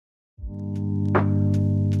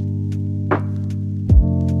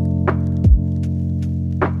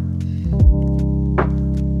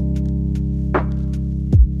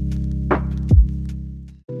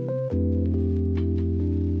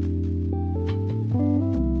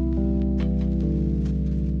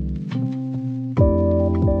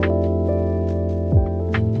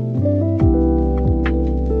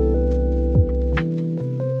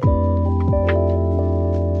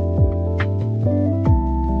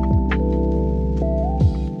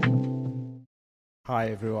Hi,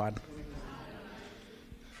 everyone.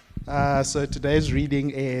 So today's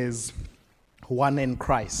reading is one in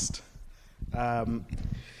Christ.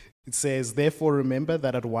 It says, "Therefore remember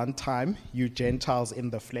that at one time you Gentiles in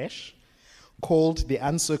the flesh, called the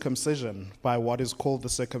uncircumcision by what is called the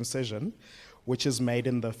circumcision, which is made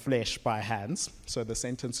in the flesh by hands." So the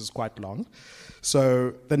sentence is quite long.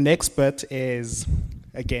 So the next bit is,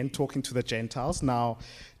 again, talking to the Gentiles. Now,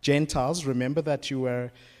 Gentiles, remember that you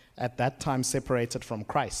were at that time separated from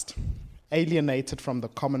Christ, alienated from the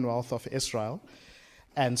commonwealth of Israel,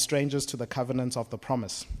 and strangers to the covenant of the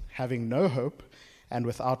promise, having no hope and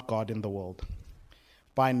without God in the world.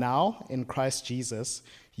 By now, in Christ Jesus,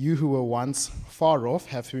 you who were once far off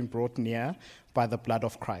have been brought near by the blood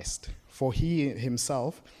of Christ. For he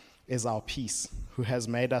himself is our peace, who has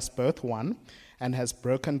made us both one and has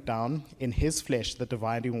broken down in his flesh the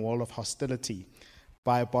dividing wall of hostility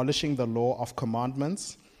by abolishing the law of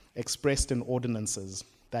commandments expressed in ordinances,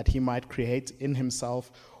 that he might create in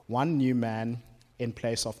himself one new man in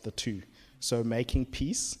place of the two, so making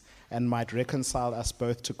peace, and might reconcile us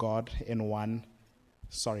both to God in one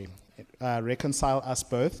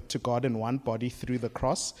body through the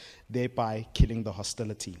cross, thereby killing the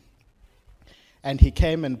hostility. And he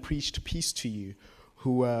came and preached peace to you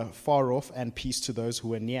who were far off, and peace to those who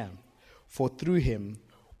were near. For through him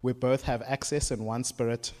we both have access in one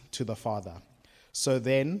spirit to the Father. So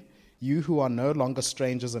then, you who are no longer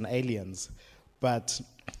strangers and aliens, but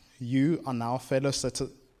you are now fellow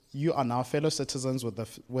citizens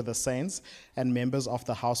with the saints and members of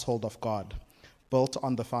the household of God, built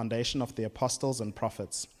on the foundation of the apostles and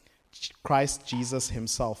prophets, Christ Jesus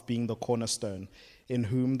himself being the cornerstone, in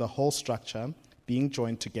whom the whole structure, being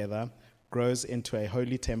joined together, grows into a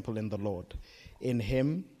holy temple in the Lord. In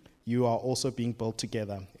him you are also being built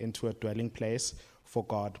together into a dwelling place for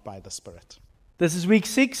God by the Spirit." This is week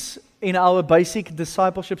 6 in our Basic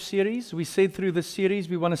Discipleship series. We said through this series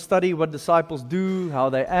we want to study what disciples do, how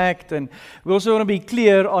they act, and we also want to be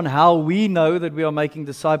clear on how we know that we are making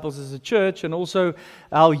disciples as a church, and also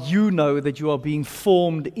how you know that you are being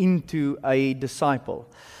formed into a disciple.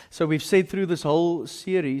 So we've said through this whole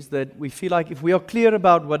series that we feel like if we are clear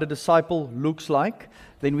about what a disciple looks like,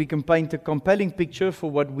 then we can paint a compelling picture for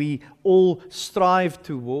what we all strive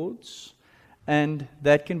towards, and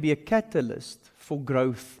that can be a catalyst for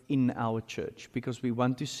growth in our church, because we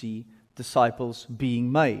want to see disciples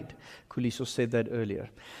being made. Kuliso said that earlier.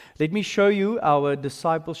 Let me show you our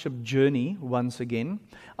discipleship journey once again.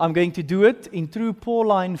 I'm going to do it in true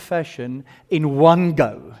Pauline fashion in one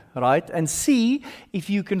go, right? And see if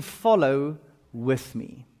you can follow with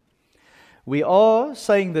me. We are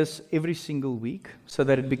saying this every single week so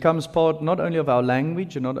that it becomes part not only of our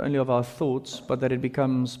language and not only of our thoughts, but that it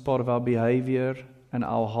becomes part of our behavior and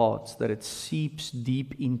our hearts, that it seeps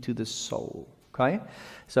deep into the soul. Okay?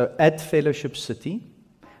 So at Fellowship City,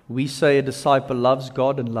 we say a disciple loves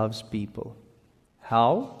God and loves people.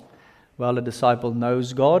 How? Well, a disciple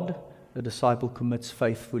knows God, a disciple commits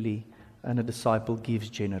faithfully, and a disciple gives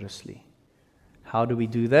generously. How do we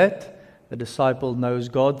do that? A disciple knows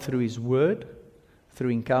God through His Word,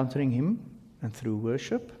 through encountering Him, and through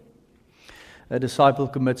worship. A disciple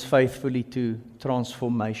commits faithfully to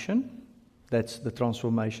transformation. That's the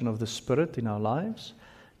transformation of the Spirit in our lives,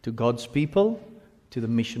 to God's people, to the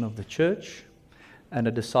mission of the church. And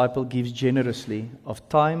a disciple gives generously of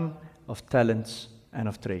time, of talents, and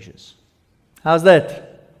of treasures. How's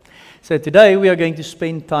that? So today we are going to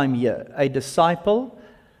spend time here. A disciple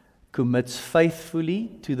commits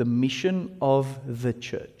faithfully to the mission of the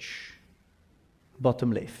church.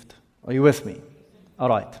 Bottom left. Are you with me? All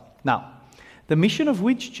right. Now, the mission of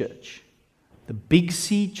which church? The big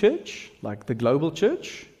C church, like the global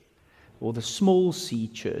church, or the small C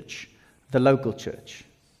church, the local church?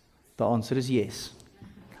 The answer is yes.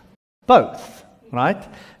 Both, right?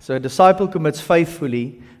 So a disciple commits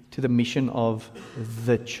faithfully to the mission of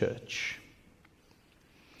the church.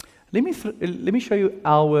 Let me show you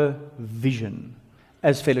our vision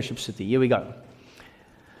as Fellowship City. Here we go.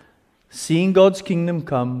 Seeing God's kingdom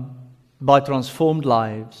come by transformed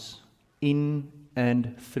lives in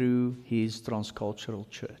and through His transcultural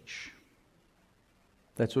church.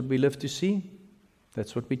 That's what we live to see.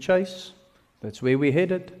 That's what we chase. That's where we're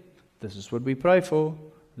headed. This is what we pray for.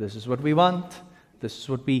 This is what we want. This is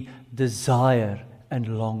what we desire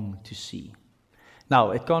and long to see.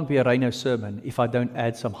 Now, it can't be a Rhino sermon if I don't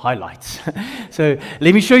add some highlights. So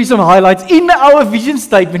let me show you some highlights in our vision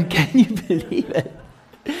statement. Can you believe it?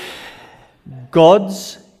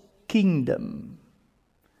 God's kingdom.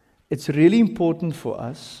 It's really important for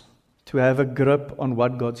us to have a grip on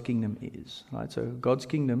what God's kingdom is. Right? So God's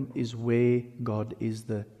kingdom is where God is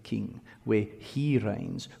the king, where He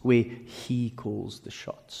reigns, where He calls the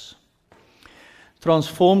shots.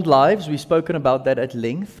 Transformed lives, we've spoken about that at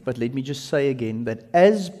length, but let me just say again that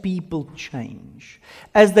as people change,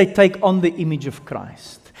 as they take on the image of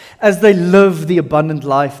Christ, as they live the abundant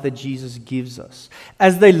life that Jesus gives us,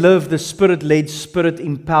 as they live the Spirit-led,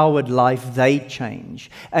 Spirit-empowered life, they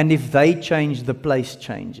change. And if they change, the place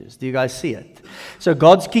changes. Do you guys see it? So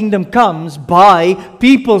God's kingdom comes by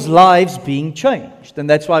people's lives being changed. And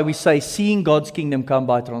that's why we say seeing God's kingdom come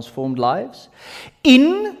by transformed lives.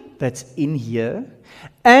 That's in here,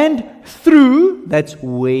 and through, that's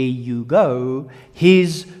where you go,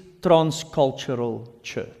 His transcultural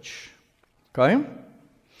church. Okay?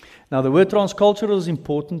 Now, the word transcultural is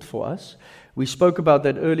important for us. We spoke about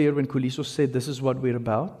that earlier when Kuliso said this is what we're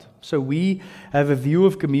about. So we have a view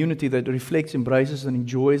of community that reflects, embraces, and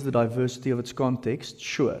enjoys the diversity of its context.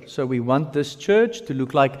 Sure. So we want this church to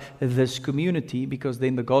look like this community because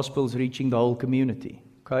then the gospel is reaching the whole community.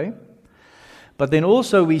 Okay? But then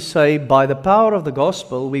also we say, by the power of the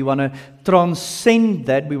gospel, we want to transcend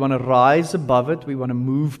that, we want to rise above it, we want to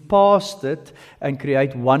move past it, and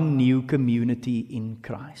create one new community in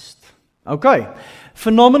Christ. Okay,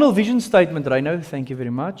 phenomenal vision statement, Reino. Thank you very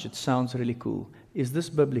much. It sounds really cool. Is this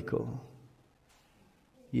biblical?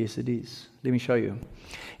 Yes, it is. Let me show you.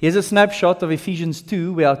 Here's a snapshot of Ephesians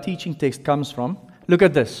 2, where our teaching text comes from. Look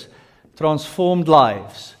at this. Transformed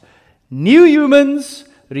lives. New humans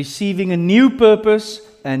receiving a new purpose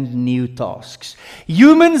and new tasks.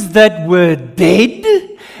 Humans that were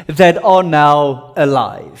dead, that are now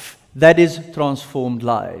alive. That is transformed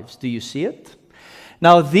lives. Do you see it?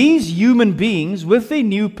 Now, these human beings, with their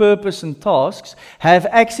new purpose and tasks, have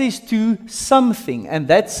access to something. And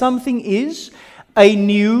that something is a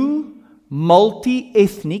new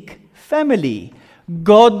multi-ethnic family.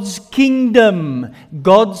 God's kingdom,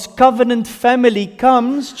 God's covenant family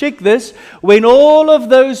comes, check this, when all of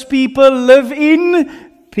those people live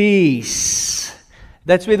in peace.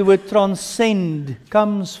 That's where the word transcend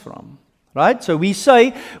comes from, right? So we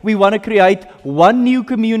say we want to create one new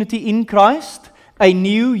community in Christ, a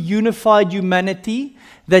new unified humanity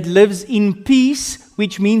that lives in peace,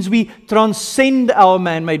 which means we transcend our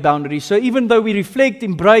man-made boundaries. So even though we reflect,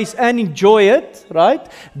 embrace, and enjoy it, right?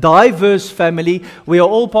 Diverse family, we are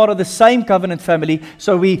all part of the same covenant family,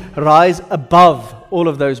 so we rise above all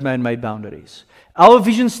of those man-made boundaries. Our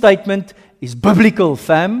vision statement is biblical,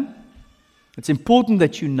 fam. It's important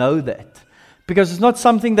that you know that, because it's not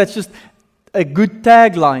something that's just a good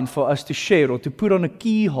tagline for us to share or to put on a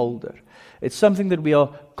key holder. It's something that we are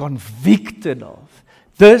convicted of.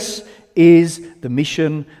 This is the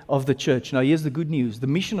mission of the church. Now, here's the good news. The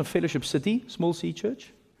mission of Fellowship City, Small C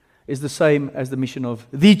Church, is the same as the mission of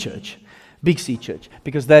the church, Big C Church,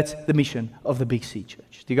 because that's the mission of the Big C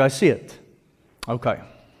Church. Do you guys see it? Okay.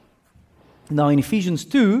 Now, in Ephesians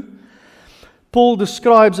 2, Paul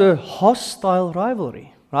describes a hostile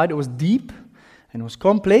rivalry, right? It was deep and it was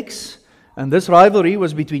complex, and this rivalry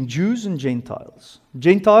was between Jews and Gentiles.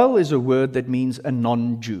 Gentile is a word that means a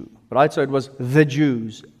non-Jew, right? So it was the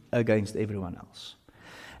Jews against everyone else.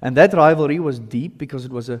 And that rivalry was deep because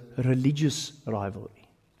it was a religious rivalry.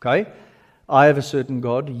 Okay? I have a certain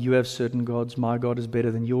God, you have certain gods, my God is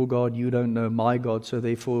better than your God, you don't know my God, so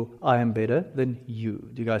therefore I am better than you.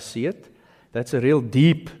 Do you guys see it? That's a real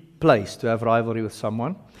deep place to have rivalry with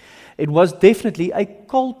someone. It was definitely a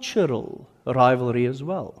cultural rivalry as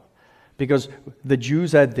well. Because the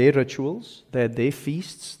Jews had their rituals, they had their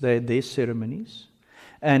feasts, they had their ceremonies.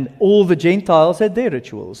 And all the Gentiles had their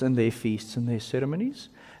rituals and their feasts and their ceremonies.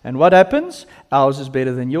 And what happens? Ours is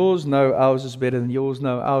better than yours. No, ours is better than yours.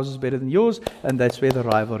 No, ours is better than yours. And that's where the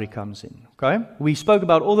rivalry comes in. Okay? We spoke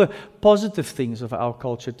about all the positive things of our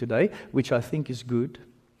culture today, which I think is good.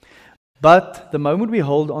 But the moment we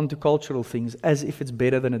hold on to cultural things as if it's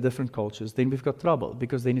better than a different cultures, then we've got trouble,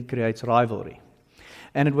 because then it creates rivalry.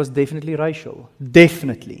 And it was definitely racial.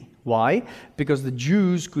 Definitely. Why? Because the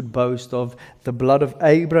Jews could boast of the blood of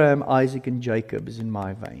Abraham, Isaac, and Jacob is in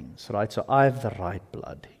my veins. Right? So I have the right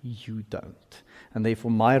blood. You don't. And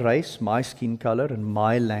therefore my race, my skin color, and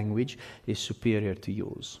my language is superior to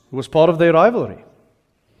yours. It was part of their rivalry.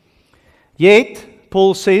 Yet,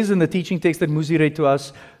 Paul says in the teaching text that Muzi read to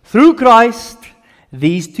us, through Christ,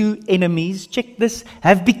 these two enemies, check this,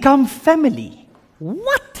 have become family.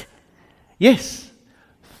 What? Yes.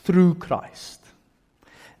 Through Christ.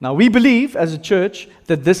 Now we believe as a church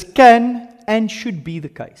that this can and should be the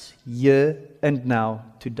case here and now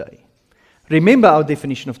today. Remember our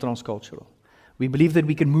definition of transcultural. We believe that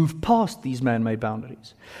we can move past these man-made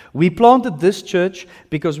boundaries. We planted this church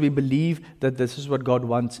because we believe that this is what God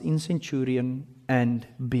wants in Centurion and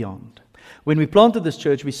beyond. When we planted this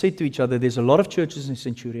church, we said to each other, there's a lot of churches in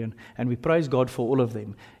Centurion, and we praise God for all of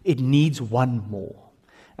them. It needs one more.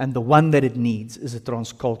 And the one that it needs is a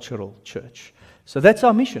transcultural church. So that's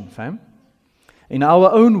our mission, fam. In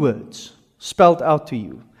our own words, spelled out to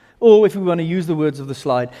you. Or if we want to use the words of the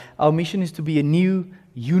slide, our mission is to be a new,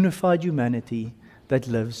 unified humanity that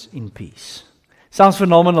lives in peace. Sounds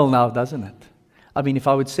phenomenal now, doesn't it? I mean, if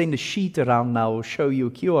I would send a sheet around now or show you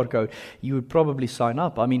a QR code, you would probably sign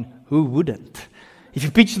up. I mean, who wouldn't? If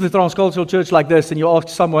you pitch the transcultural church like this and you ask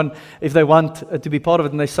someone if they want to be part of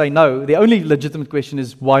it and they say no, the only legitimate question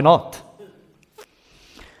is, why not?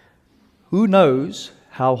 Who knows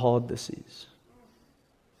how hard this is?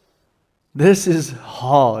 This is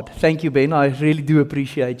hard. Thank you, Ben. I really do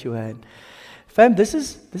appreciate your hand. Fam, this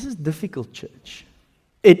is difficult, church.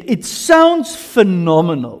 It sounds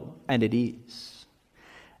phenomenal, and it is.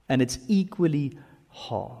 And it's equally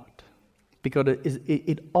hard. Because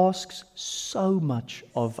it asks so much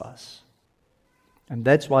of us. And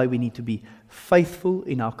that's why we need to be faithful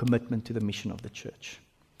in our commitment to the mission of the church.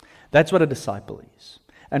 That's what a disciple is.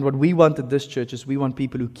 And what we want at this church is we want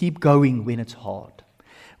people who keep going when it's hard.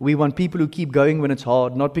 We want people who keep going when it's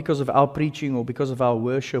hard, not because of our preaching or because of our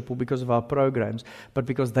worship or because of our programs, but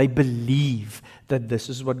because they believe that this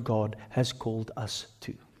is what God has called us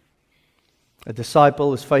to. A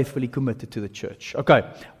disciple is faithfully committed to the church. Okay,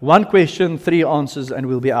 one question, 3 answers, and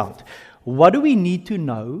we'll be out. What do we need to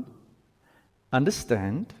know,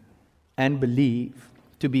 understand, and believe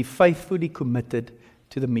to be faithfully committed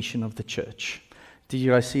to the mission of the church? Did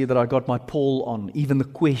you guys see that I got my poll on? Even the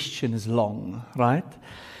question is long, right?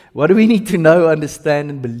 What do we need to know,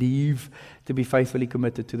 understand, and believe to be faithfully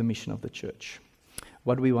committed to the mission of the church?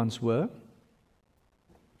 What we once were,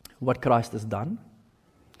 what Christ has done,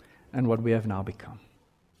 and what we have now become.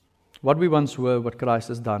 What we once were, what Christ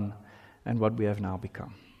has done, and what we have now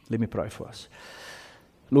become. Let me pray for us.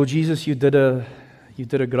 Lord Jesus, you did a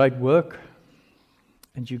great work,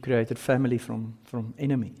 and you created family from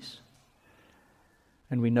enemies.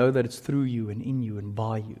 And we know that it's through you and in you and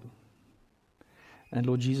by you. And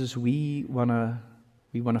Lord Jesus, we want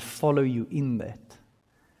to follow you in that.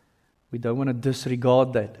 We don't want to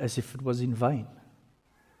disregard that as if it was in vain.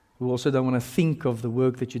 We also don't want to think of the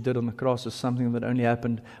work that you did on the cross as something that only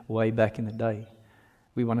happened way back in the day.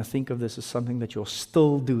 We want to think of this as something that you're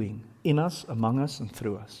still doing in us, among us, and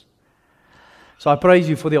through us. So I praise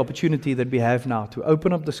you for the opportunity that we have now to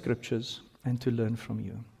open up the scriptures and to learn from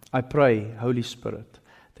you. I pray, Holy Spirit,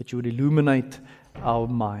 that you would illuminate our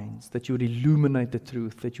minds, that you would illuminate the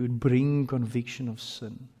truth, that you would bring conviction of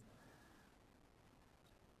sin.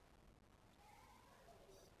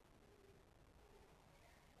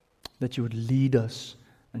 That you would lead us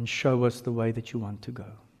and show us the way that you want to go.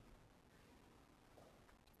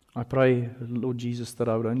 I pray, Lord Jesus, that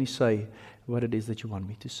I would only say what it is that you want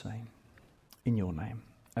me to say. In your name,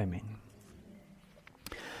 amen.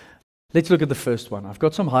 Let's look at the first one. I've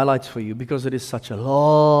got some highlights for you because it is such a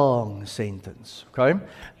long sentence. Okay?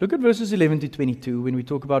 Look at verses 11 to 22 when we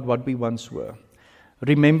talk about what we once were.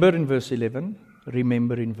 Remember in verse 11,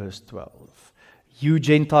 remember in verse 12. You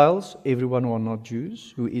Gentiles, everyone who are not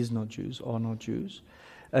Jews, who is not Jews, are not Jews.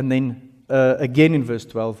 And then again in verse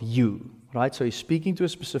 12, you. Right? So he's speaking to a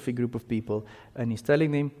specific group of people and he's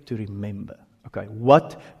telling them to remember. Okay,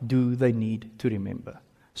 what do they need to remember?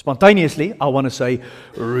 Spontaneously, I want to say,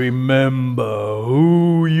 remember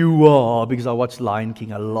who you are, because I watched Lion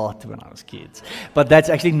King a lot when I was kids. But that's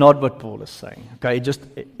actually not what Paul is saying. Okay,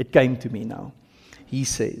 it came to me now. He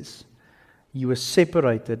says, you were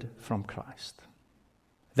separated from Christ.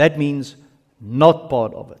 That means not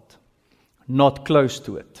part of it, not close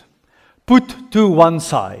to it, put to one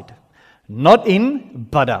side, not in,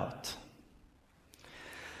 but out.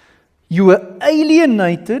 You were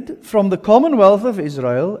alienated from the commonwealth of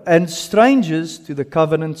Israel and strangers to the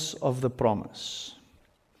covenants of the promise.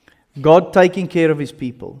 God taking care of His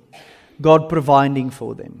people. God providing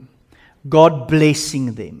for them. God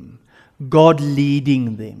blessing them. God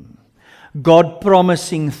leading them. God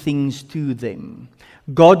promising things to them.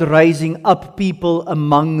 God raising up people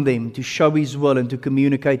among them to show His will and to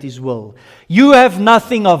communicate His will. You have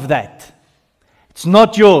nothing of that. It's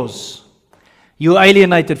not yours. You're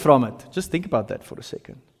alienated from it. Just think about that for a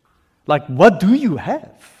second. Like, what do you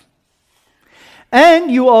have? And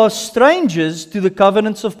you are strangers to the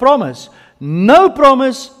covenants of promise. No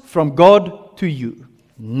promise from God to you.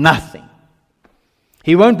 Nothing.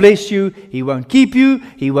 He won't bless you. He won't keep you.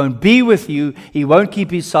 He won't be with you. He won't keep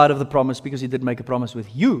His side of the promise because He did make a promise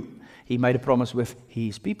with you. He made a promise with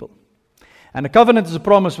His people. And a covenant is a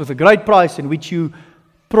promise with a great price in which you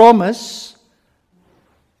promise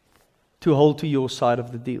to hold to your side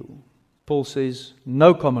of the deal. Paul says,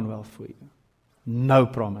 no commonwealth for you. No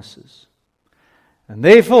promises. And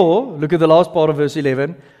therefore, look at the last part of verse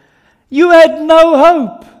 11. You had no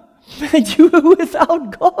hope, and you were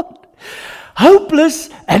without God. Hopeless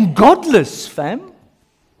and godless, fam.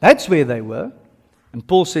 That's where they were. And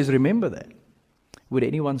Paul says, remember that. Would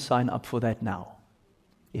anyone sign up for that now?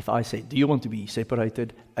 If I said, do you want to be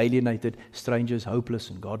separated, alienated, strangers, hopeless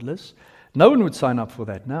and godless? No one would sign up for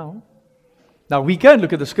that now. Now we can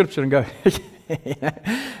look at the scripture and go,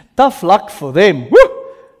 tough luck for them. Woo!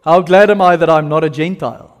 How glad am I that I'm not a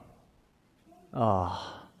Gentile?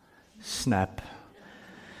 Snap.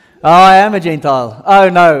 I am a Gentile. Oh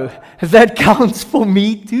no, that counts for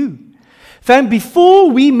me too. Fam, before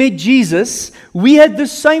we met Jesus, we had the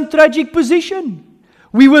same tragic position.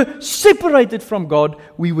 We were separated from God.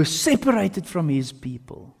 We were separated from His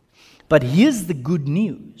people. But here's the good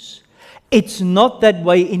news. It's not that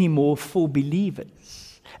way anymore for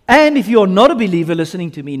believers. And if you're not a believer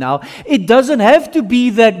listening to me now, it doesn't have to be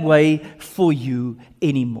that way for you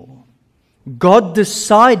anymore. God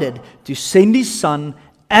decided to send His Son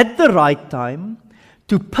at the right time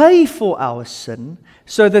to pay for our sin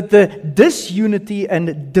so that the disunity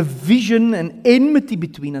and division and enmity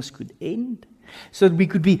between us could end. So that we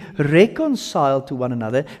could be reconciled to one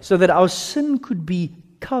another, so that our sin could be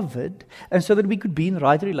covered, and so that we could be in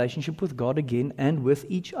right relationship with God again and with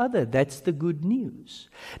each other. That's the good news.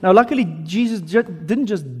 Now, luckily, Jesus didn't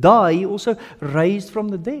just die, He also raised from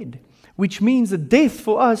the dead, which means that death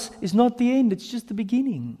for us is not the end, it's just the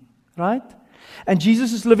beginning, right? And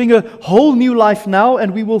Jesus is living a whole new life now,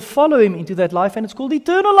 and we will follow Him into that life, and it's called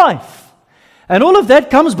eternal life. And all of that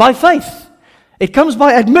comes by faith. It comes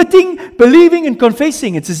by admitting, believing, and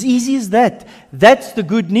confessing. It's as easy as that. That's the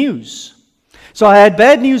good news. So I had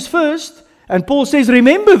bad news first, and Paul says,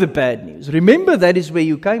 remember the bad news. Remember that is where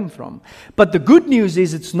you came from. But the good news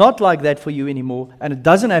is it's not like that for you anymore, and it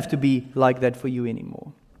doesn't have to be like that for you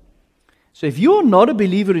anymore. So if you're not a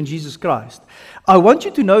believer in Jesus Christ, I want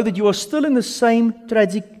you to know that you are still in the same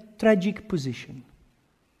tragic position.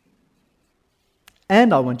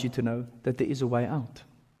 And I want you to know that there is a way out.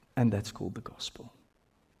 And that's called the gospel.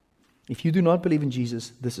 If you do not believe in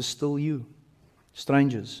Jesus, this is still you.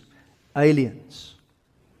 Strangers, aliens,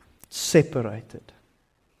 separated.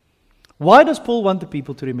 Why does Paul want the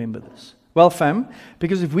people to remember this? Well, fam,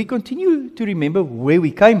 because if we continue to remember where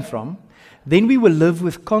we came from, then we will live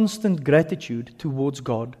with constant gratitude towards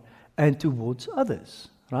God and towards others,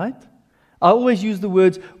 right? I always use the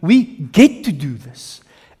words, we get to do this.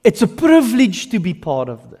 It's a privilege to be part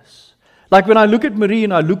of this. Like when I look at Marie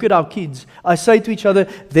and I look at our kids, I say to each other,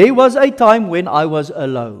 there was a time when I was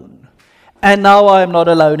alone. And now I am not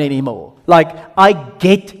alone anymore. Like, I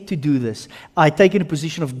get to do this. I take in a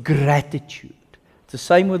position of gratitude. It's the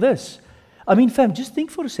same with this. I mean, fam, just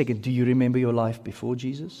think for a second. Do you remember your life before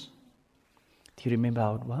Jesus? Do you remember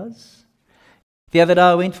how it was? The other day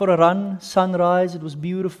I went for a run, sunrise, it was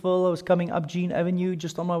beautiful. I was coming up Jean Avenue,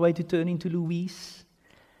 just on my way to turn into Louise.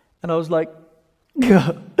 And I was like,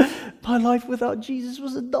 my life without Jesus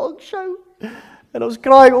was a dog show. And I was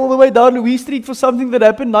crying all the way down Louise Street for something that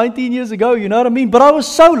happened 19 years ago, you know what I mean? But I was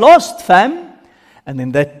so lost, fam. And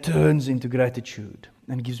then that turns into gratitude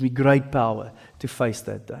and gives me great power to face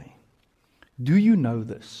that day. Do you know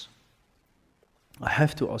this? I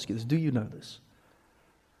have to ask you this. Do you know this?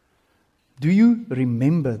 Do you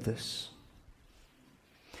remember this?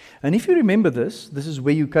 And if you remember this, this is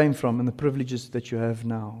where you came from and the privileges that you have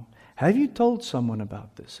now. Have you told someone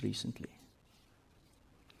about this recently?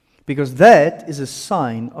 Because that is a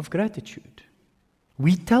sign of gratitude.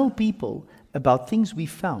 We tell people about things we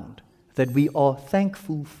found that we are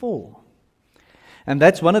thankful for. And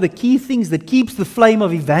that's one of the key things that keeps the flame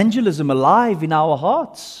of evangelism alive in our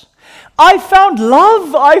hearts. I found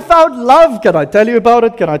love. I found love. Can I tell you about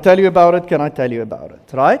it? Can I tell you about it? Can I tell you about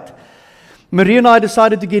it? Right? Marie and I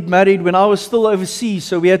decided to get married when I was still overseas,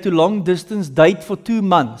 so we had to long distance date for 2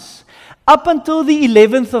 months. Up until the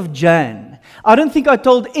 11th of Jan, I don't think I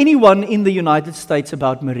told anyone in the United States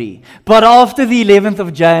about Marie. But after the 11th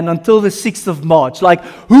of Jan until the 6th of March, like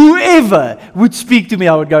whoever would speak to me,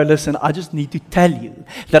 I would go, listen, I just need to tell you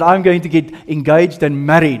that I'm going to get engaged and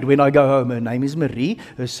married when I go home. Her name is Marie.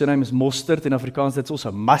 Her surname is Mostert. In Afrikaans, that's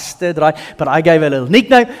also mustard, right? But I gave her a little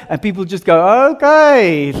nickname and people just go,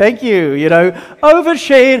 okay, thank you, you know,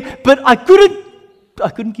 overshare. But I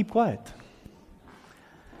couldn't keep quiet.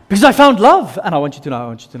 Because I found love, and I want you to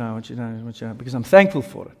know, because I'm thankful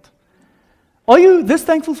for it. Are you this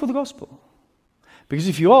thankful for the gospel? Because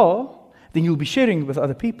if you are, then you'll be sharing it with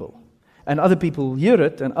other people. And other people will hear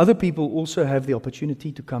it, and other people also have the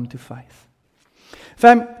opportunity to come to faith.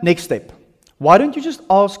 Fam, next step. Why don't you just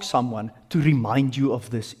ask someone to remind you of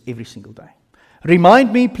this every single day?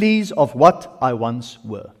 Remind me, please, of what I once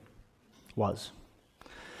was.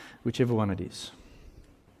 Whichever one it is.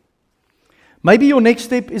 Maybe your next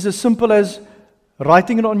step is as simple as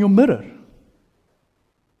writing it on your mirror.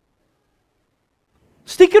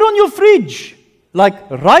 Stick it on your fridge. Like,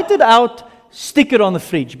 write it out, stick it on the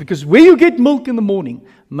fridge. Because where you get milk in the morning,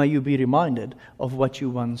 may you be reminded of what you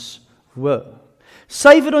once were.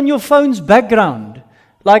 Save it on your phone's background.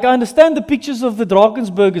 Like, I understand the pictures of the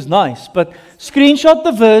Drakensberg is nice, but screenshot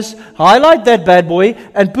the verse, highlight that bad boy,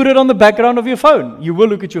 and put it on the background of your phone. You will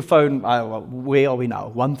look at your phone, where are we now?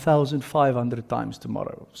 1,500 times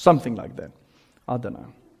tomorrow. Something like that. I don't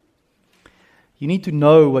know. You need to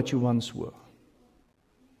know what you once were.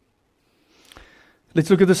 Let's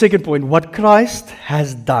look at the second point. What Christ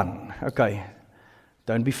has done. Okay,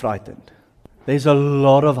 don't be frightened. There's a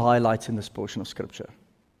lot of highlights in this portion of Scripture.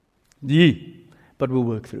 But we'll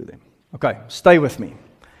work through them. Okay, stay with me.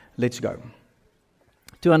 Let's go.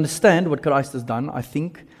 To understand what Christ has done, I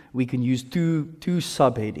think we can use two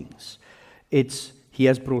subheadings. It's He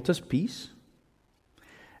has brought us peace,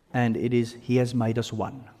 and it is He has made us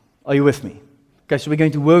one. Are you with me? Okay, so we're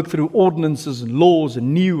going to work through ordinances and laws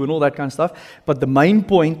and new and all that kind of stuff. But the main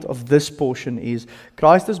point of this portion is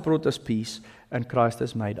Christ has brought us peace, and Christ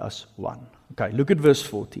has made us one. Okay, look at verse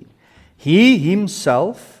 14. He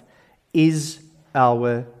Himself is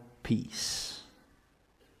our peace.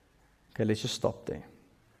 Okay, let's just stop there.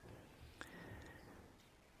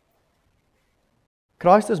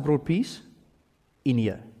 Christ has brought peace in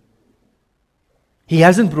here. He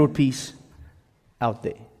hasn't brought peace out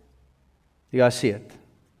there. You guys see it?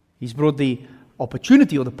 He's brought the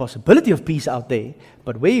opportunity or the possibility of peace out there,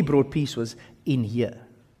 but where He brought peace was in here.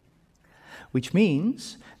 Which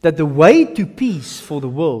means that the way to peace for the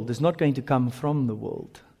world is not going to come from the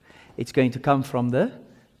world. It's going to come from the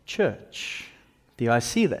church. Do you guys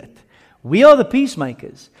see that? We are the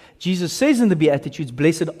peacemakers. Jesus says in the Beatitudes,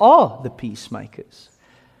 blessed are the peacemakers.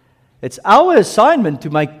 It's our assignment to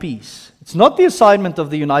make peace. It's not the assignment of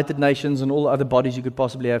the United Nations and all other bodies you could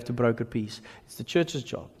possibly have to broker peace. It's the church's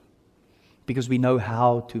job. Because we know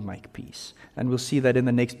how to make peace. And we'll see that in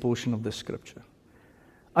the next portion of the scripture.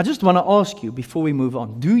 I just want to ask you before we move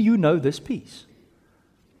on, do you know this peace?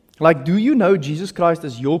 Like, do you know Jesus Christ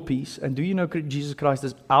as your peace? And do you know Jesus Christ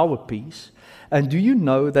as our peace? And do you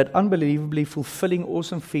know that unbelievably fulfilling,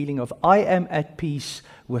 awesome feeling of I am at peace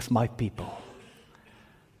with my people?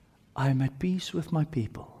 I am at peace with my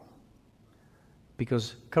people.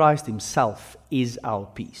 Because Christ Himself is our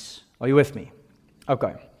peace. Are you with me?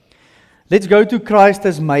 Okay. Let's go to Christ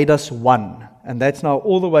has made us one. And that's now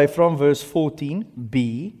all the way from verse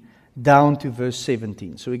 14b down to verse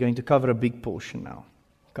 17. So we're going to cover a big portion now.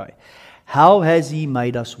 Okay. How has He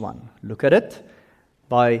made us one? Look at it.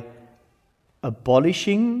 By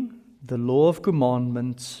abolishing the law of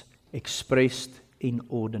commandments expressed in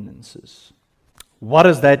ordinances. What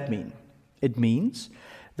does that mean? It means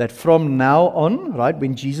that from now on, right,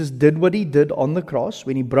 when Jesus did what He did on the cross,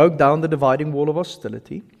 when He broke down the dividing wall of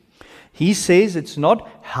hostility, He says it's not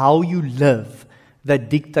how you live that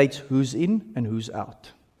dictates who's in and who's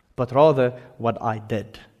out, but rather what I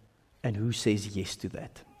did and who says yes to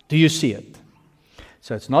that. Do you see it?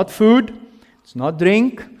 So it's not food, it's not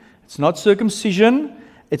drink, it's not circumcision,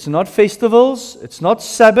 it's not festivals, it's not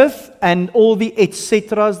Sabbath and all the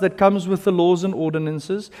etceteras that comes with the laws and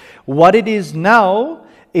ordinances. What it is now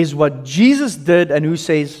is what Jesus did and who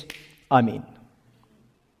says, I'm in.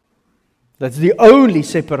 That's the only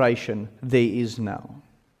separation there is now.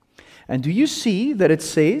 And do you see that it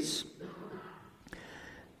says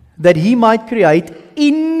that He might create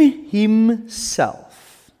in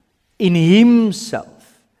Himself,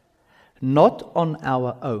 not on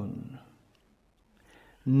our own,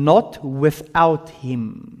 not without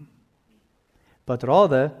Him, but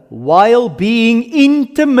rather while being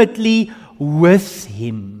intimately with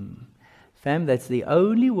Him. Fam, that's the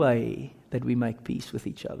only way that we make peace with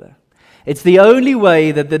each other. It's the only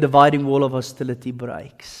way that the dividing wall of hostility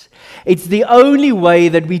breaks. It's the only way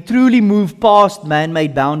that we truly move past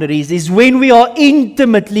man-made boundaries is when we are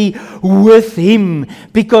intimately with Him,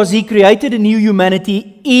 because He created a new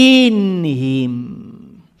humanity in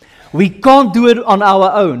Him. We can't do it on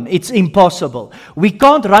our own. It's impossible. We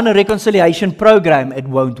can't run a reconciliation program. It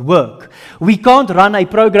won't work. We can't run a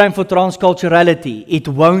program for transculturality. It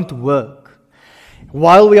won't work.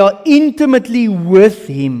 While we are intimately with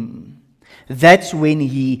Him, that's when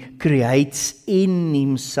He creates in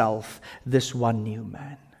Himself this one new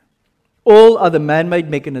man. All other man-made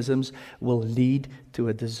mechanisms will lead to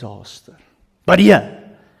a disaster. But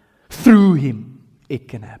here, through Him, it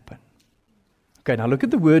can happen. Okay, now look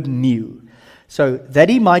at the word new. So, that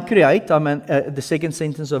He might create, the second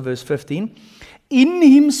sentence of verse 15, in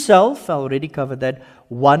Himself, I already covered that,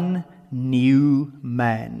 one new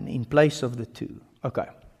man in place of the two. Okay.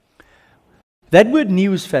 That word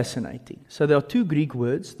new is fascinating. So there are two Greek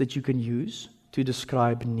words that you can use to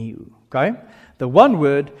describe new. Okay? The one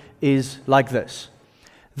word is like this.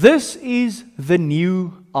 This is the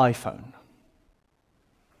new iPhone.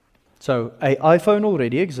 So an iPhone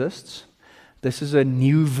already exists. This is a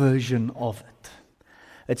new version of it.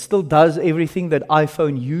 It still does everything that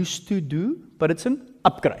iPhone used to do, but it's an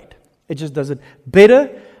upgrade. It just does it better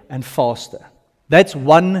and faster. That's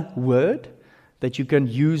one word that you can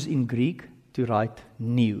use in Greek to write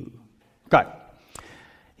new. Okay.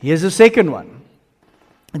 Here's the second one.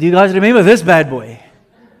 Do you guys remember this bad boy?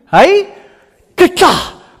 Hey?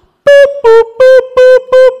 Ka-cha! Boop, boop, boop, boop,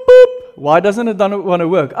 boop, boop. Why doesn't it want to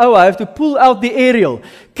work? Oh, I have to pull out the aerial.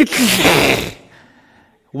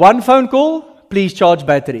 One phone call, please charge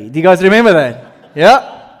battery. Do you guys remember that?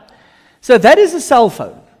 Yeah? So that is a cell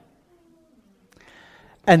phone.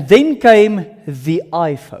 And then came the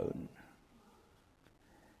iPhone.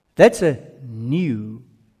 That's a new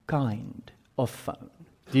kind of phone.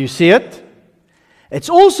 Do you see it? It's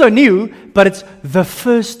also new, but it's the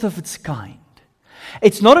first of its kind.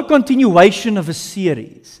 It's not a continuation of a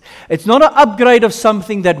series. It's not an upgrade of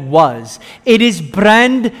something that was. It is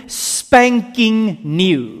brand spanking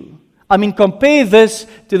new. I mean, compare this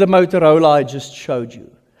to the Motorola I just showed you.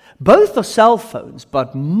 Both are cell phones,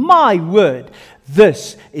 but my word,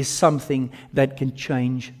 this is something that can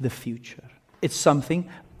change the future. It's something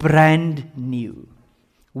brand new.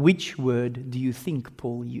 Which word do you think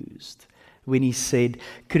Paul used when he said,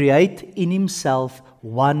 create in himself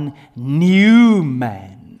one new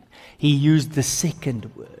man? He used the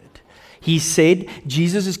second word. He said,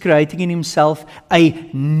 Jesus is creating in himself a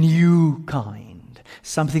new kind,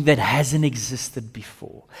 something that hasn't existed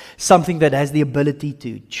before, something that has the ability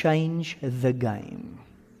to change the game.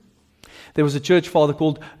 There was a church father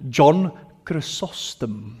called John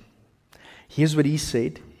Chrysostom. Here's what he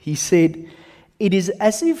said. He said, it is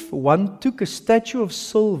as if one took a statue of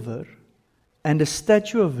silver and a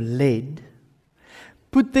statue of lead,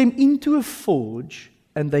 put them into a forge,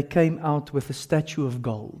 and they came out with a statue of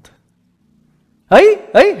gold. Hey.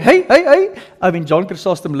 I mean, John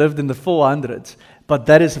Chrysostom lived in the 400s, but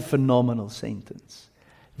that is a phenomenal sentence.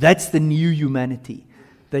 That's the new humanity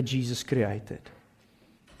that Jesus created.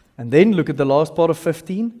 And then look at the last part of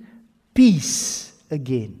 15. Peace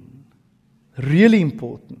again. Really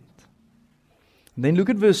important. And then look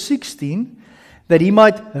at verse 16. That he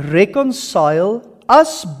might reconcile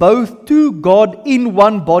us both to God in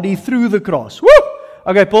one body through the cross. Woo!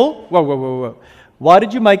 Okay, Paul. Whoa. Why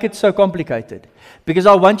did you make it so complicated? Because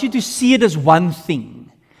I want you to see it as one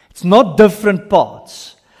thing. It's not different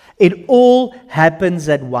parts. It all happens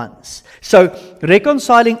at once. So,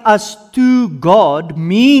 reconciling us to God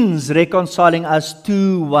means reconciling us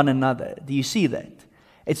to one another. Do you see that?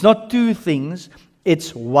 It's not two things,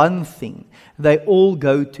 it's one thing. They all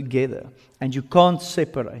go together, and you can't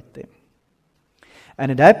separate them.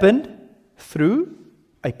 And it happened through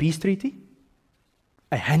a peace treaty,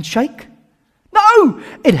 a handshake. No!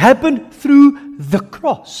 It happened through the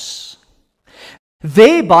cross,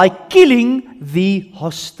 thereby killing the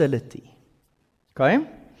hostility. Okay?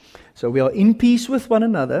 So we are in peace with one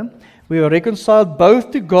another. We are reconciled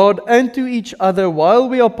both to God and to each other while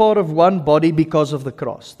we are part of one body because of the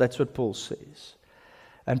cross. That's what Paul says.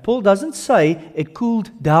 And Paul doesn't say it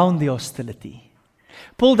cooled down the hostility.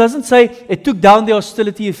 Paul doesn't say it took down the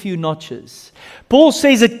hostility a few notches. Paul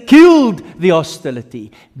says it killed the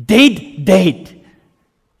hostility. Dead.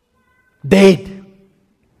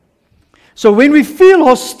 So when we feel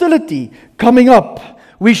hostility coming up,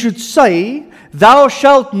 we should say, thou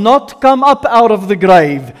shalt not come up out of the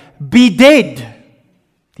grave. Be dead.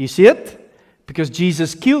 Do you see it? Because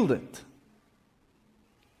Jesus killed it.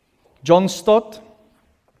 John Stott,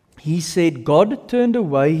 he said, God turned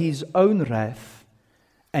away his own wrath,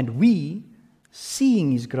 and we,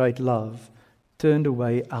 seeing his great love, turned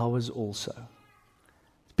away ours also.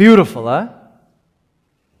 Beautiful, huh?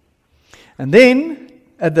 And then,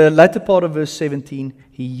 at the latter part of verse 17,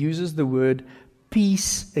 he uses the word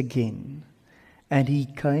peace again. And he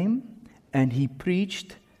came and he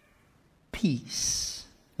preached peace.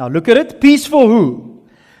 Now look at it. Peace for who?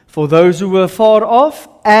 For those who were far off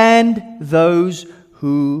and those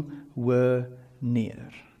who were near.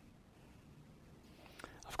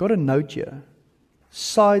 I've got a note here.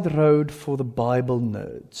 Side road for the Bible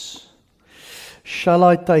nerds. Shall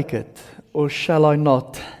I take it or shall I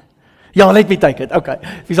not? Yeah, let me take it. Okay,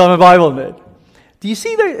 because I'm a Bible nerd. Do you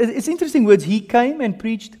see that? It's interesting words. He came and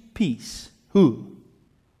preached peace. Who?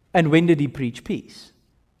 And when did he preach peace?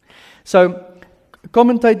 So,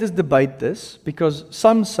 commentators debate this because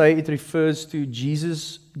some say it refers to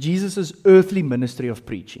Jesus's earthly ministry of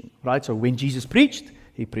preaching, right? So when Jesus preached,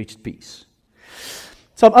 he preached peace.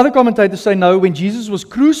 Some other commentators say no, when Jesus was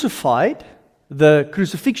crucified, the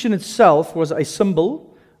crucifixion itself was a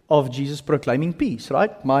symbol of Jesus proclaiming peace,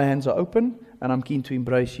 right? My hands are open and I'm keen to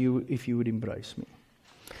embrace you if you would embrace me.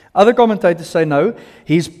 Other commentators say no,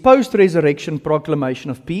 his post-resurrection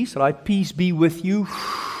proclamation of peace, right? Peace be with you,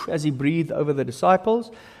 as he breathed over the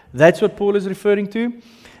disciples. That's what Paul is referring to.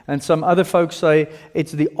 And some other folks say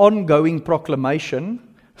it's the ongoing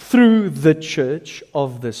proclamation through the church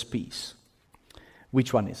of this peace.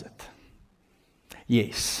 Which one is it?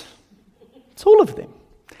 Yes. It's all of them.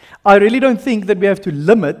 I really don't think that we have to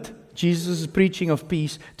limit Jesus' preaching of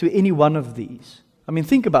peace to any one of these. I mean,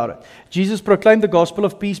 think about it. Jesus proclaimed the gospel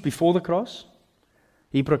of peace before the cross.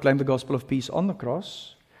 He proclaimed the gospel of peace on the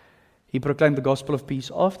cross. He proclaimed the gospel of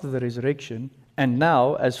peace after the resurrection. And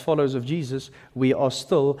now, as followers of Jesus, we are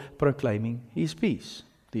still proclaiming His peace.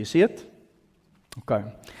 Do you see it? Okay.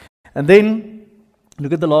 And then,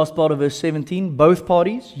 look at the last part of verse 17. Both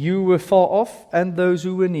parties, you were far off and those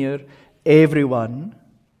who were near, everyone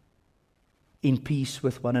in peace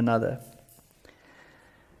with one another.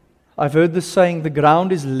 I've heard this saying, the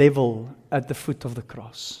ground is level at the foot of the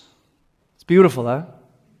cross. It's beautiful, huh?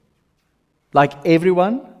 Like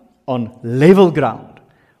everyone on level ground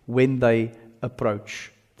when they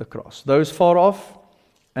approach the cross. Those far off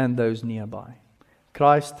and those nearby.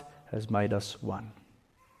 Christ has made us one.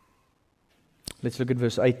 Let's look at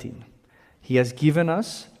verse 18. He has given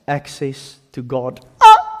us access to God.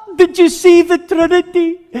 Did you see the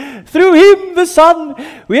Trinity? Through Him, the Son,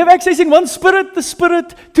 we have access in one Spirit, the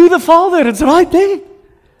Spirit, to the Father. It's right there.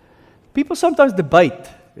 People sometimes debate,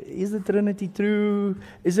 is the Trinity true?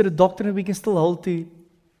 Is it a doctrine we can still hold to?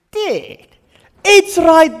 Dude, it's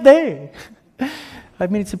right there. I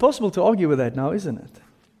mean, it's impossible to argue with that now, isn't it?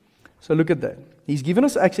 So look at that. He's given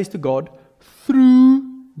us access to God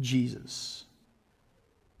through Jesus.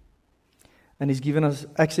 And He's given us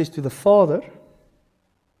access to the Father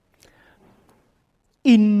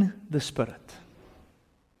in the Spirit.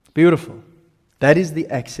 Beautiful. That is the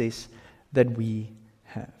access that we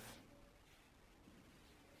have.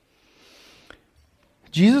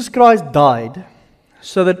 Jesus Christ died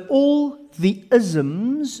so that all the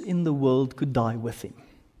isms in the world could die with Him.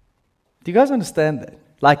 Do you guys understand that?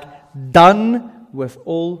 Like, done with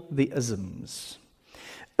all the isms.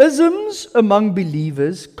 Isms among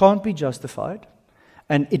believers can't be justified,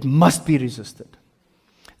 and it must be resisted.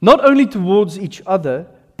 Not only towards each other,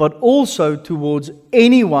 but also towards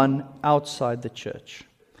anyone outside the church.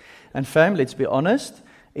 And fam, let's be honest,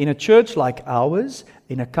 in a church like ours,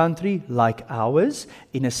 in a country like ours,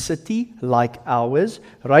 in a city like ours,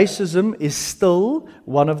 racism is still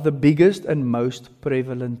one of the biggest and most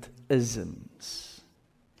prevalent isms.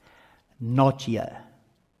 Not here.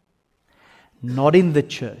 Not in the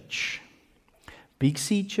church. Big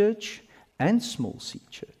C church and small C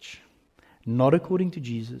church. Not according to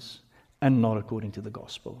Jesus and not according to the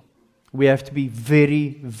gospel. We have to be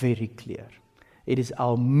very, very clear. It is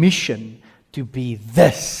our mission to be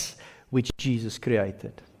this which Jesus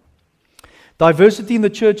created. Diversity in the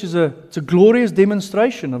church it's a glorious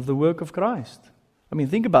demonstration of the work of Christ. I mean,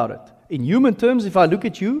 think about it. In human terms, if I look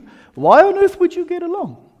at you, why on earth would you get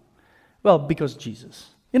along? Well, because Jesus.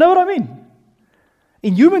 You know what I mean?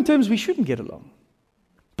 In human terms, we shouldn't get along.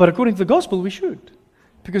 But according to the gospel, we should.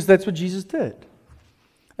 Because that's what Jesus did.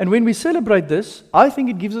 And when we celebrate this, I think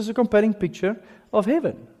it gives us a compelling picture of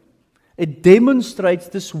heaven. It demonstrates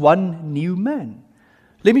this one new man.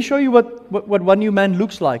 Let me show you what one new man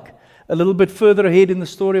looks like a little bit further ahead in the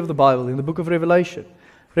story of the Bible, in the book of Revelation.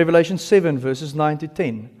 Revelation 7, verses 9 to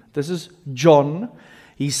 10. This is John.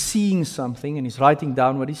 He's seeing something and he's writing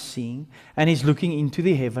down what he's seeing. And he's looking into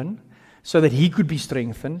the heaven so that he could be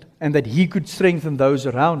strengthened and that he could strengthen those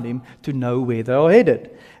around him to know where they are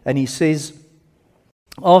headed. And he says,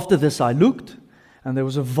 after this I looked, and there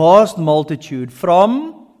was a vast multitude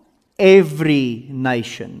from every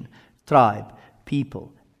nation, tribe,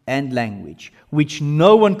 people, and language, which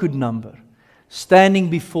no one could number, standing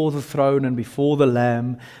before the throne and before the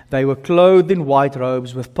Lamb. They were clothed in white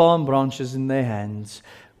robes with palm branches in their hands,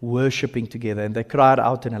 worshipping together. And they cried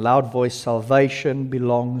out in a loud voice, salvation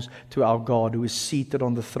belongs to our God who is seated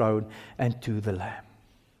on the throne and to the Lamb.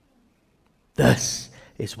 This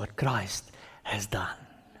is what Christ has done.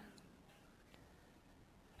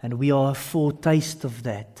 And we are a foretaste of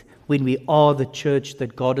that when we are the church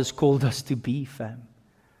that God has called us to be, fam.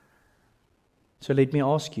 So let me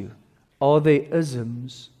ask you, are there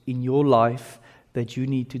isms in your life that you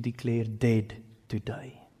need to declare dead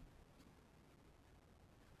today?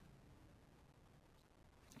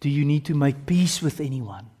 Do you need to make peace with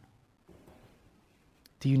anyone?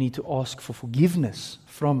 Do you need to ask for forgiveness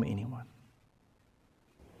from anyone?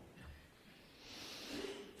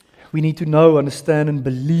 We need to know, understand, and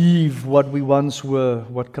believe what we once were,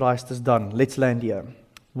 what Christ has done. Let's land here.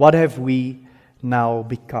 What have we now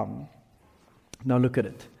become? Now look at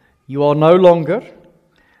it. You are no longer,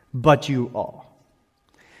 but you are.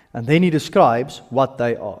 And then he describes what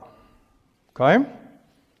they are. Okay?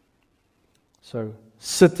 So,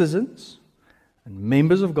 citizens and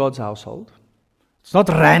members of God's household. It's not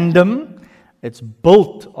random. It's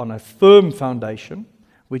built on a firm foundation,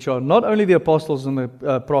 which are not only the apostles and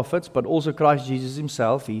the prophets, but also Christ Jesus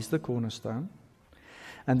himself. He's the cornerstone.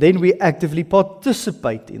 And then we actively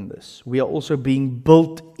participate in this. We are also being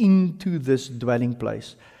built into this dwelling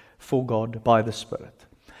place for God by the Spirit.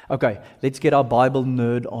 Okay, let's get our Bible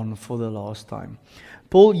nerd on for the last time.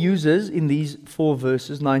 Paul uses, in these 4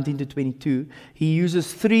 verses, 19 to 22, he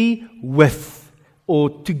uses 3 with or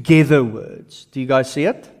together words. Do you guys see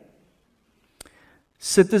it?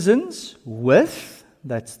 Citizens with,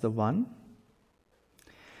 that's the one.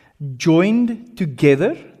 Joined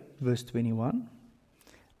together, verse 21.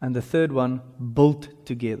 And the third one, built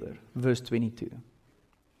together, verse 22.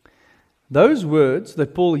 Those words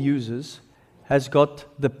that Paul uses has got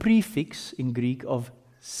the prefix in Greek of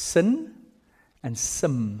syn and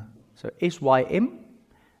sim. So S-Y-M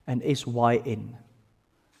and S-Y-N.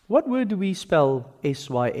 What word do we spell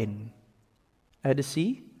S-Y-N? Add a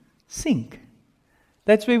C? Sync.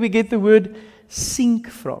 That's where we get the word sync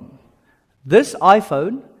from. This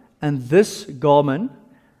iPhone and this Garmin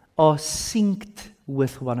are synced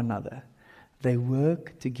with one another. They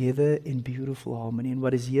work together in beautiful harmony. And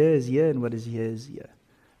what is here is here, and what is here is here.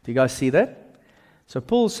 Do you guys see that? So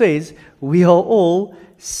Paul says, we are all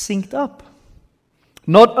synced up.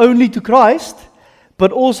 Not only to Christ,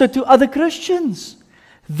 but also to other Christians.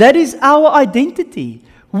 That is our identity.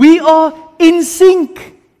 We are in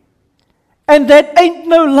sync. And that ain't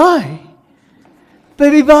no lie.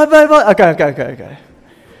 Baby, bye. Okay.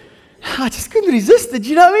 I just couldn't resist it,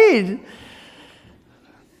 you know what I mean?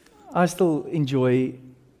 I still enjoy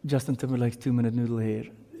Justin Timberlake's 2-minute noodle hair.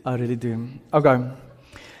 I really do. Okay.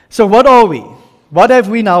 So what are we? What have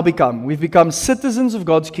we now become? We've become citizens of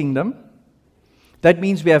God's kingdom. That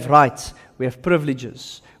means we have rights, we have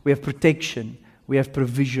privileges, we have protection, we have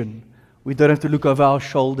provision. We don't have to look over our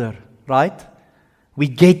shoulder, right? We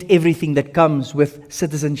get everything that comes with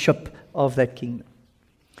citizenship of that kingdom.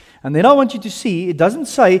 And then I want you to see, it doesn't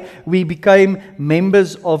say we became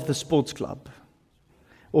members of the sports club,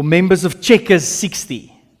 or members of Checkers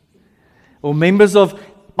 60, or members of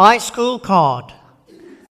my school card.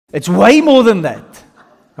 It's way more than that.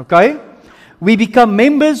 Okay? We become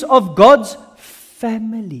members of God's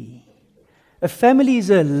family. A family is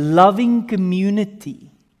a loving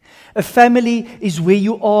community. A family is where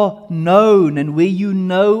you are known and where you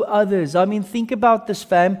know others. I mean, think about this,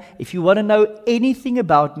 fam. If you want to know anything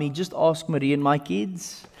about me, just ask Marie and my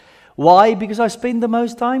kids. Why? Because I spend the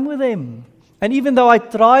most time with them. And even though I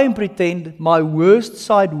try and pretend, my worst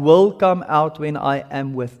side will come out when I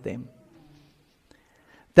am with them.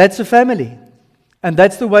 That's a family. And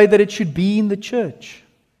that's the way that it should be in the church.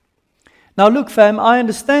 Now look, fam, I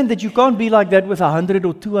understand that you can't be like that with 100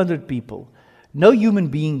 or 200 people. No human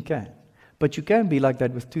being can. But you can be like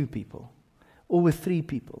that with 2 people. Or with 3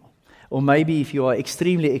 people. Or maybe if you are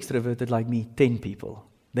extremely extroverted like me, 10 people.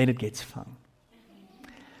 Then it gets fun.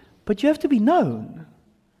 But you have to be known.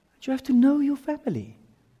 You have to know your family.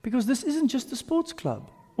 Because this isn't just a sports club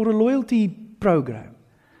or a loyalty program.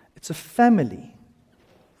 It's a family.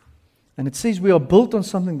 And it says we are built on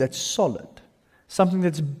something that's solid. Something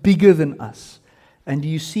that's bigger than us. And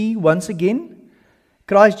you see, once again,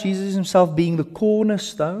 Christ Jesus himself being the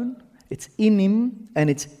cornerstone. It's in him and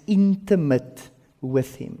it's intimate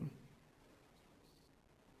with him.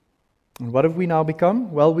 And what have we now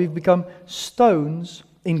become? Well, we've become stones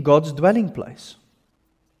in God's dwelling place.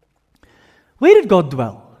 Where did God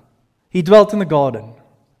dwell? He dwelt in the garden,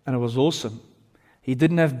 and it was awesome. He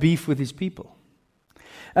didn't have beef with his people.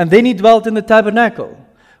 And then he dwelt in the tabernacle,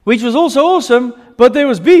 which was also awesome, but there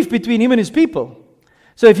was beef between him and his people.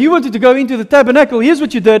 So if you wanted to go into the tabernacle, here's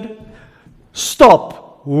what you did.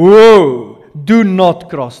 Stop. Whoa. Do not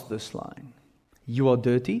cross this line. You are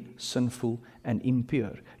dirty, sinful, and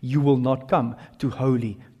impure. You will not come to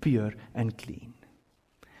holy, pure, and clean.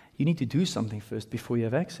 you need to do something first before you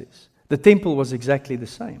have access. The temple was exactly the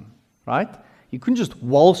same, right? You couldn't just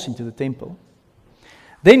waltz into the temple.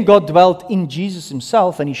 Then God dwelt in Jesus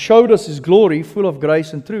himself, and he showed us his glory, full of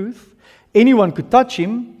grace and truth. Anyone could touch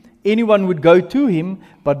him, anyone would go to him,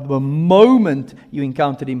 but the moment you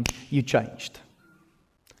encountered him, you changed.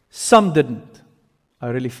 Some didn't. I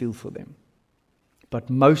really feel for them.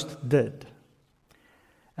 But most did.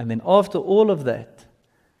 And then after all of that,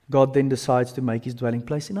 God then decides to make his dwelling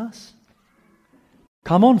place in us.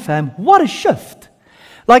 Come on, fam. What a shift.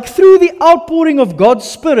 Like through the outpouring of God's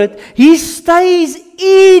Spirit, he stays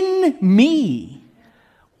in me.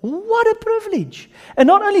 What a privilege. And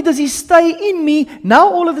not only does he stay in me, now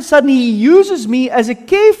all of a sudden he uses me as a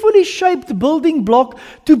carefully shaped building block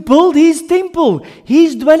to build his temple,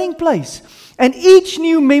 his dwelling place. And each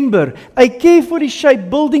new member, a carefully shaped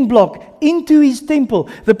building block into his temple,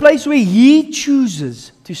 the place where he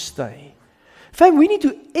chooses to stay. Fam, we need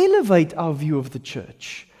to elevate our view of the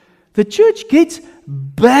church. The church gets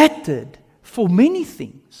battered for many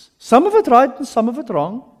things. Some of it right and some of it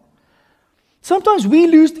wrong. Sometimes we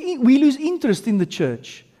lose interest in the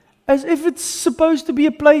church, as if it's supposed to be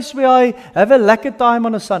a place where I have a lacquer time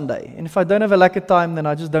on a Sunday. And if I don't have a lacquer time, then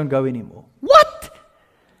I just don't go anymore. What?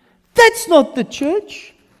 That's not the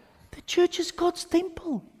church. The church is God's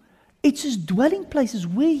temple. It's his dwelling place, is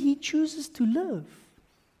where he chooses to live.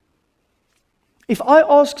 If I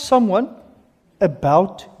ask someone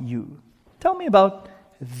about you, tell me about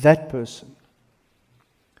that person,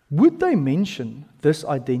 would they mention this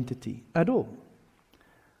identity at all?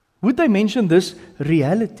 Would they mention this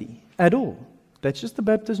reality at all? That's just the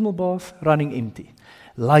baptismal bath running empty.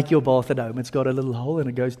 Like your bath at home. It's got a little hole and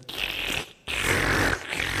it goes...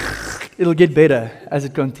 It'll get better as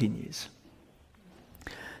it continues.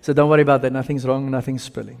 So don't worry about that. Nothing's wrong, nothing's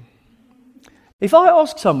spilling. If I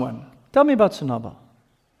ask someone, tell me about Sanaba,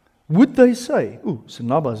 would they say, ooh,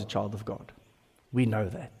 Sanaba is a child of God? We know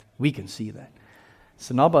that. We can see that.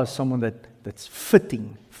 Sanaba is someone that's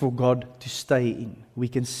fitting for God to stay in. We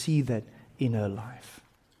can see that in her life.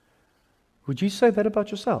 Would you say that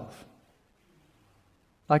about yourself?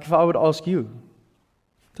 Like if I would ask you,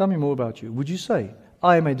 tell me more about you. Would you say,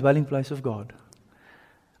 I am a dwelling place of God.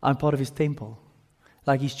 I'm part of his temple.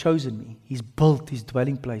 Like he's chosen me. He's built his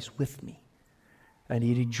dwelling place with me. And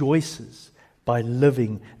he rejoices by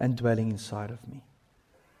living and dwelling inside of me.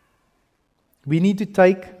 We need to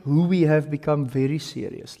take who we have become very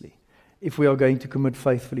seriously if we are going to commit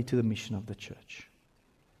faithfully to the mission of the church.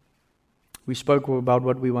 We spoke about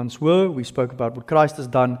what we once were, we spoke about what Christ has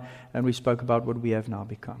done, and we spoke about what we have now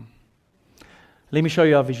become. Let me show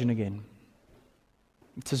you our vision again.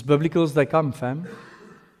 It's as biblical as they come, fam.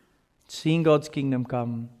 Seeing God's kingdom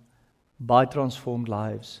come by transformed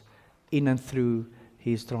lives in and through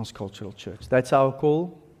his transcultural church. That's our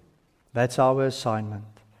call. That's our assignment.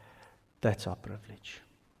 That's our privilege.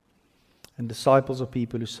 And disciples are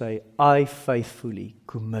people who say, I faithfully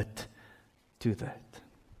commit to that.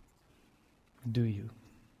 Do you?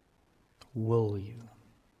 Will you?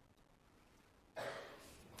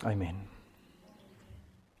 Amen.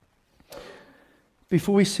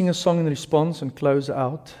 Before we sing a song in response and close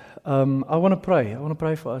out, I want to pray. I want to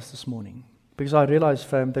pray for us this morning. Because I realize,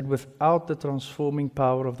 fam, that without the transforming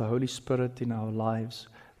power of the Holy Spirit in our lives,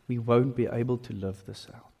 we won't be able to live this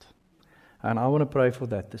out. And I want to pray for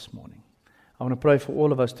that this morning. I want to pray for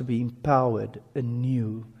all of us to be empowered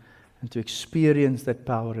anew and to experience that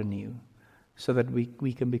power anew so that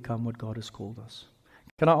we can become what God has called us.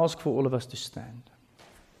 Can I ask for all of us to stand?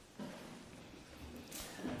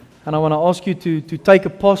 And I want to ask you to take a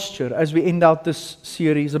posture as we end out this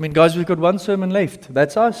series. I mean, guys, we've got one sermon left.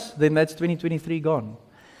 That's us. Then that's 2023 gone.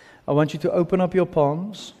 I want you to open up your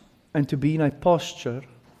palms and to be in a posture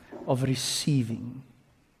of receiving.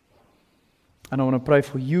 And I want to pray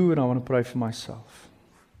for you and I want to pray for myself.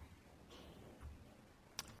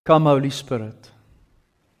 Come, Holy Spirit,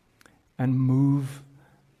 and move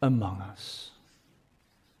among us.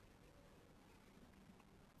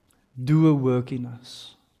 Do a work in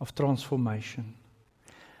us of transformation,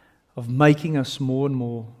 of making us more and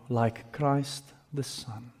more like Christ the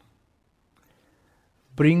Son.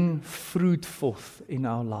 Bring fruit forth in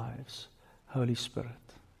our lives, Holy Spirit.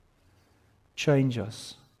 Change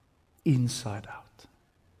us inside out.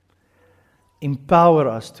 Empower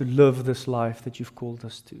us to live this life that you've called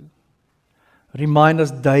us to. Remind us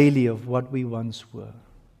daily of what we once were.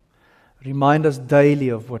 Remind us daily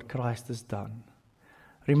of what Christ has done.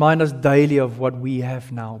 Remind us daily of what we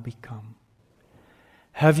have now become.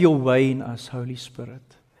 Have your way in us, Holy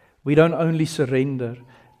Spirit. We don't only surrender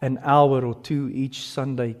an hour or two each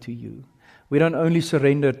Sunday to you. We don't only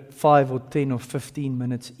surrender 5 or 10 or 15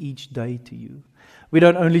 minutes each day to you. We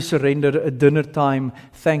don't only surrender a dinner time,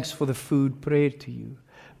 thanks for the food, prayer to you.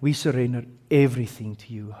 We surrender everything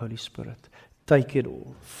to you, Holy Spirit. Take it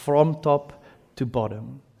all, from top to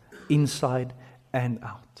bottom, inside and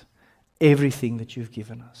out. Everything that you've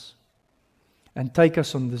given us. And take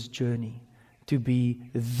us on this journey to be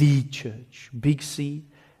the church, big C,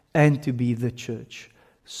 and to be the church,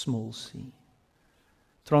 small c.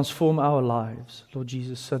 Transform our lives, Lord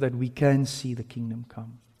Jesus, so that we can see the kingdom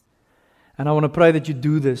come. And I want to pray that you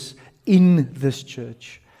do this in this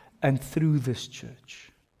church and through this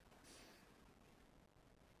church.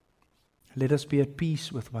 Let us be at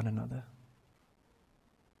peace with one another.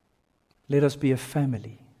 Let us be a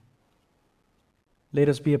family. Let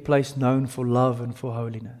us be a place known for love and for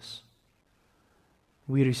holiness.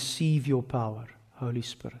 We receive your power, Holy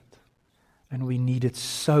Spirit, and we need it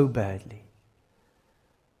so badly.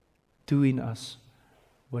 Do in us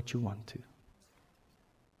what you want to.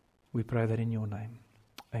 We pray that in your name.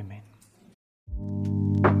 Amen.